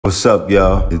What's up,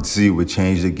 y'all? It's Z with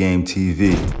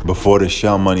ChangeTheGameTV. Before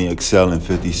the Money XL and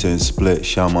 50 Cent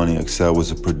split, Money XL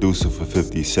was a producer for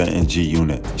 50 Cent and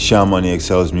G-Unit. Money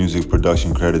XL's music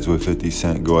production credits with 50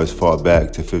 Cent go as far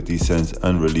back to 50 Cent's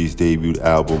unreleased debut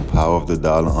album, Power of the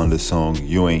Dollar, on the song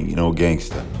You Ain't No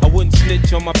Gangsta. I wouldn't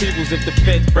snitch on my peoples if the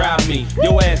feds bribe me.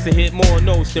 Your ass to hit more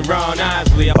notes than Ron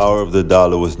Isley. Power of the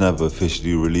Dollar was never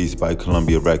officially released by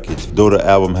Columbia Records. Though the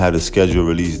album had a scheduled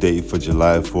release date for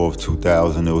July 4th,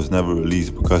 2000, it was never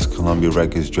released because Columbia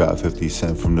Records dropped 50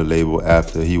 Cent from the label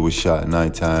after he was shot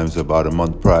 9 times about a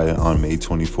month prior on May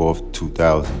 24th,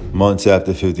 2000. Months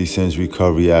after 50 Cent's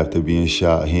recovery after being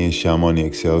shot, he and Money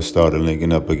XL started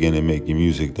linking up again and making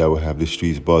music that would have the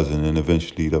streets buzzing and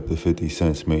eventually lead up to 50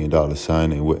 Cent's $1 million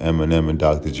signing with Eminem and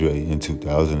Dr. Dre in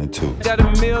 2002.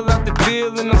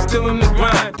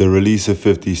 The release of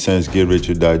 50 Cent's Get Rich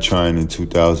or Die Trying in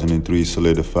 2003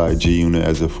 solidified G-Unit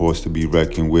as a force to be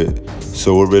reckoned with.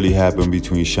 So what really happened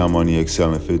between Money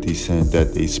XL and 50 Cent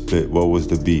that they split? What was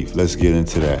the beef? Let's get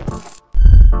into that.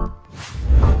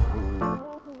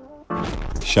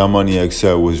 Money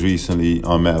XL was recently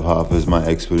on Matt Hoffa's My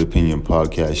Expert Opinion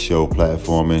podcast show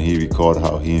platform, and he recalled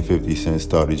how he and 50 Cent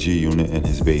started G-Unit in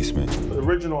his basement. The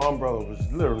original umbrella was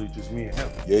literally just me and him.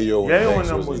 Yayo and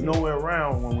them was nowhere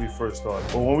around when we first started.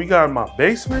 But when we got in my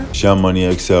basement... Money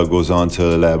XL goes on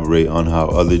to elaborate on how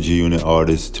other G-Unit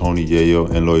artists, Tony Yayo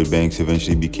and Lloyd Banks,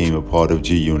 eventually became a part of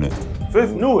G-Unit.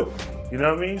 Fifth knew it, you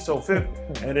know what I mean? So Fifth,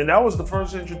 and then that was the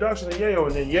first introduction to Yayo,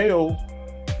 and then Yayo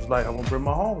was like, I'm gonna bring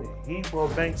my homie. He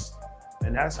brought Banks,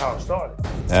 and that's how it started.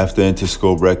 After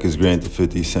Interscope Records granted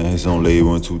 50 Cent his own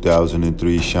label in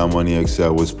 2003, Money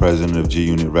XL was president of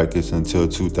G-Unit Records until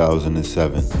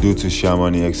 2007. Due to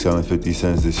Money XL and 50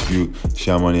 Cent's dispute,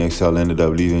 Money XL ended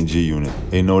up leaving G-Unit.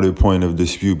 A noted point of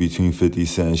dispute between 50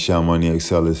 Cent and Money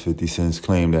XL is 50 Cent's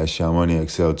claim that Money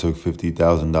XL took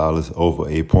 $50,000 over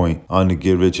a point on the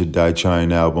Get Rich or Die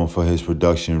Trying album for his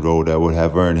production role that would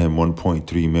have earned him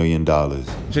 $1.3 million. Check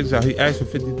this out, he asked for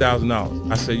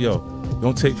 $50,000. I said, yo,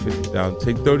 don't take $50,000,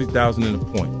 take $30,000 in a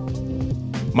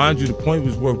point. Mind you, the point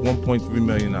was worth $1.3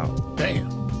 million. Damn.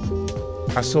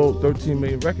 I sold 13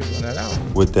 million records on that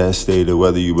album. With that stated,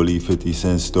 whether you believe 50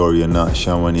 Cent's story or not,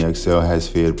 Money XL has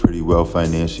fared pretty well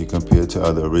financially compared to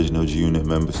other original G-Unit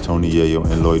members, Tony Yayo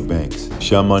and Lloyd Banks.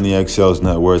 Money XL's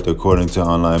net worth, according to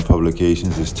online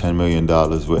publications, is $10 million,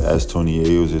 whereas Tony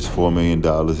Yayo's is $4 million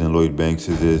and Lloyd Banks'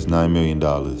 is $9 million.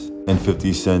 And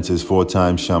 50 Cent is 4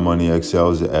 times Money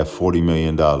XL's at $40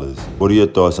 million. What are your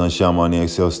thoughts on Money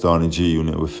XL starting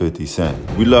G-Unit with 50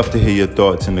 Cent? We'd love to hear your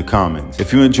thoughts in the comments.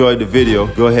 If you enjoyed the video,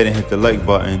 go ahead and hit the like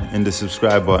button and the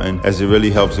subscribe button, as it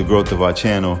really helps the growth of our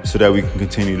channel so that we can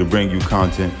continue to bring you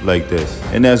content like this.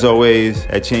 And as always,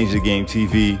 at Change the Game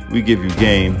TV, we give you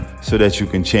game so that you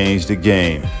can change the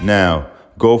game. Now,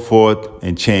 go forth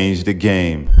and change the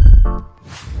game.